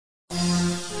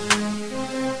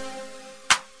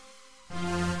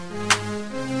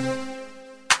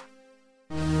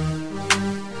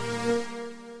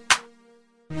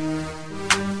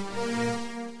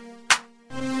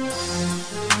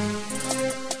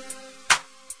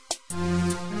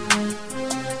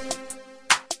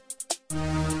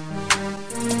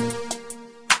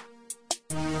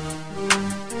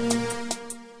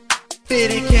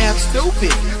cap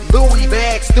stupid, Louis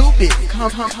bag stupid.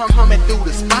 Coming through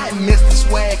the spot, Mr.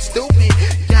 Swagg stupid.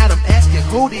 Got them asking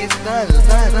who this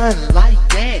nothing like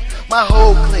that. My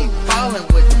whole clique falling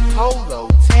with the polo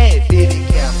tag. Fitted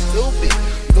cap stupid,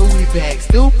 Louis bag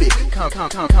stupid.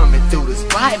 Coming through the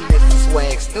spot, Mr.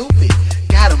 Swagg stupid.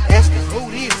 Got them asking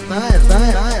who this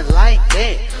nothing like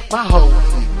that. My whole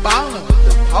clique falling with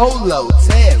the polo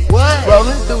tag. What?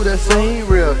 Rolling through the scene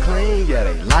real clean, yeah,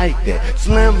 they like that.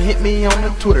 Slim hit me on the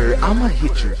Twitter, I'ma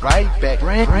hit you right back.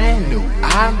 Brand new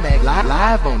iMac,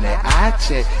 live on that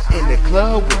iChat. In the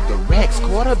club with the racks,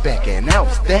 quarterback and out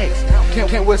stacks.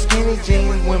 Can't wear skinny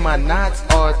jeans when my knots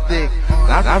are thick.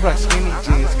 I rock skinny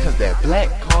jeans cause that black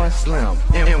car slim.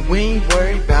 And we ain't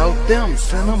worried about them,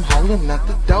 send them holding at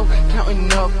the door.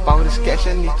 Counting up all this cash,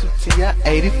 I need to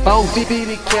TI-84.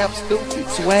 Fitted cap stupid,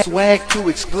 swag too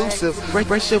exclusive.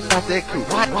 Fresh up out that crew,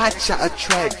 watch I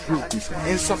attract groupies.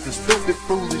 And something stupid,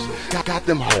 foolish, got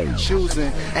them hoes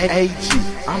choosing. AG,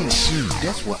 I'm the shoe,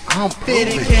 that's what I'm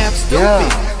fitted cap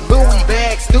stupid, Louis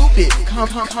bag stupid.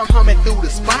 Coming through the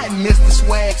spot, Mr.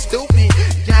 Swagg stupid.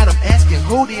 Got them asking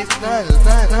who this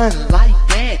nothing like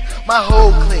that. My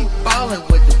whole clique falling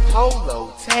with the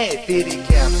polo tag. Fitted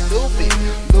cap stupid,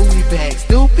 Louis bag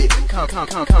stupid.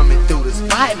 Coming through the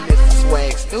spot, Mr.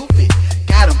 Swagg stupid.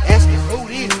 Got them asking who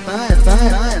this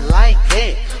nothing like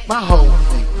that. My whole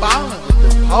clique falling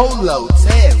with the polo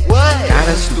tag. What? Got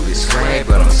a stupid swag,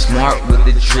 but I'm smart with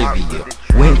the trivia.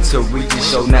 Went to reach a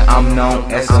show, now I'm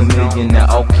known as a millionaire.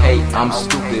 Okay, I'm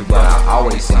stupid, but I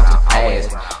always seem to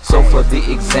pass. So for the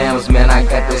exams, man, I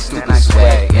got that stupid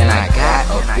swag. And I got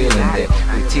a feeling that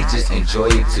the teachers enjoy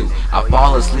it too. I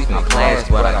fall asleep in class,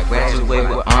 but I graduate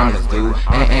with honors, dude.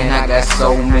 And I got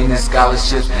so many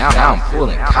scholarships, now I'm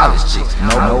pulling college chicks.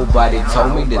 Nobody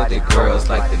told me that the girls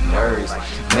like the nerds.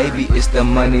 Maybe it's the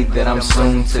money that I'm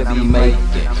soon to be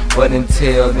making. But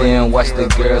until then, watch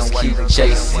the girls keep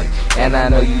chasing. And I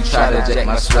know you try to jack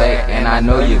my swag, and I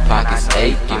know your pockets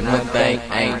aching. One thing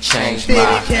ain't changed my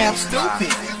fitted cap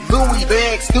stupid, Louis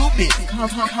bag stupid.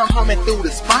 Coming through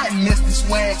the spot, Mr.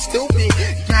 Swagg stupid.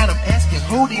 Got them asking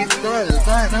who this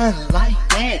nothing like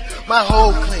that. My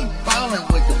whole clique falling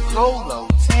with the polo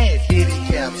tag. Fitted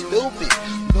cap stupid,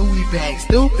 Louis bag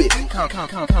stupid.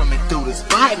 Coming through the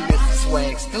spot, Mr.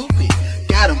 Swagg stupid.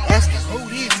 Got them asking who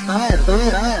this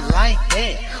nothing like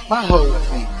that. My whole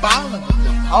clique falling with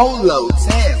the polo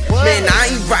tag. What? Man, I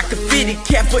ain't rockin' fitted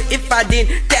cap, but if I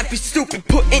didn't, that'd be stupid.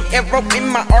 Put an arrow in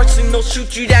my arsenal,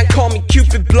 shoot you down, call me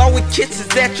Cupid. Blowing kisses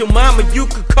at your mama, you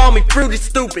could call me fruity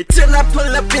stupid. Till I pull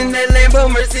up in that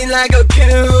Lambo, mercy like a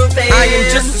Cupid. I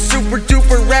am just a super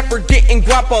duper rapper, getting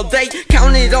guap all day.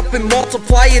 Count it up and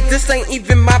multiply it, this ain't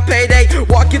even my payday.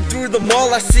 Walking through the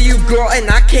mall, I see you girl, and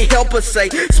I can't help but say,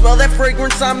 smell that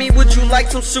fragrance on me, would you like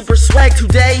some super swag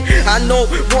today? I know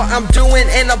what I'm doing,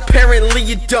 and apparently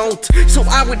you don't. So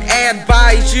I would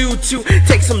advise you to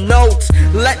take some notes.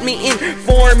 Let me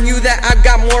inform you that I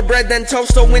got more bread than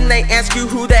toast. So when they ask you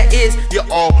who that is, you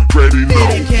already know.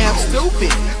 Fitted cap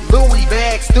stupid, Louis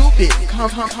bag stupid.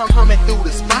 Coming through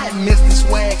the spot, Mr.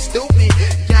 Swagg stupid.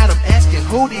 Got them asking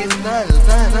who this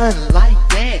nothing like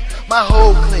that. My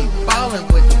whole clique falling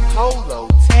with the polo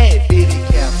tag. Fitted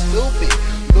cap stupid,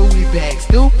 Louis bag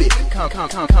stupid.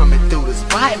 Coming through the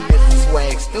spot, Mr.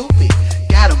 Swagg stupid.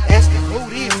 Got them asking who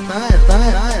this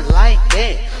nothing like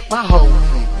that. My whole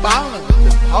clique falling with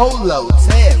the polo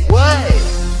tag. What?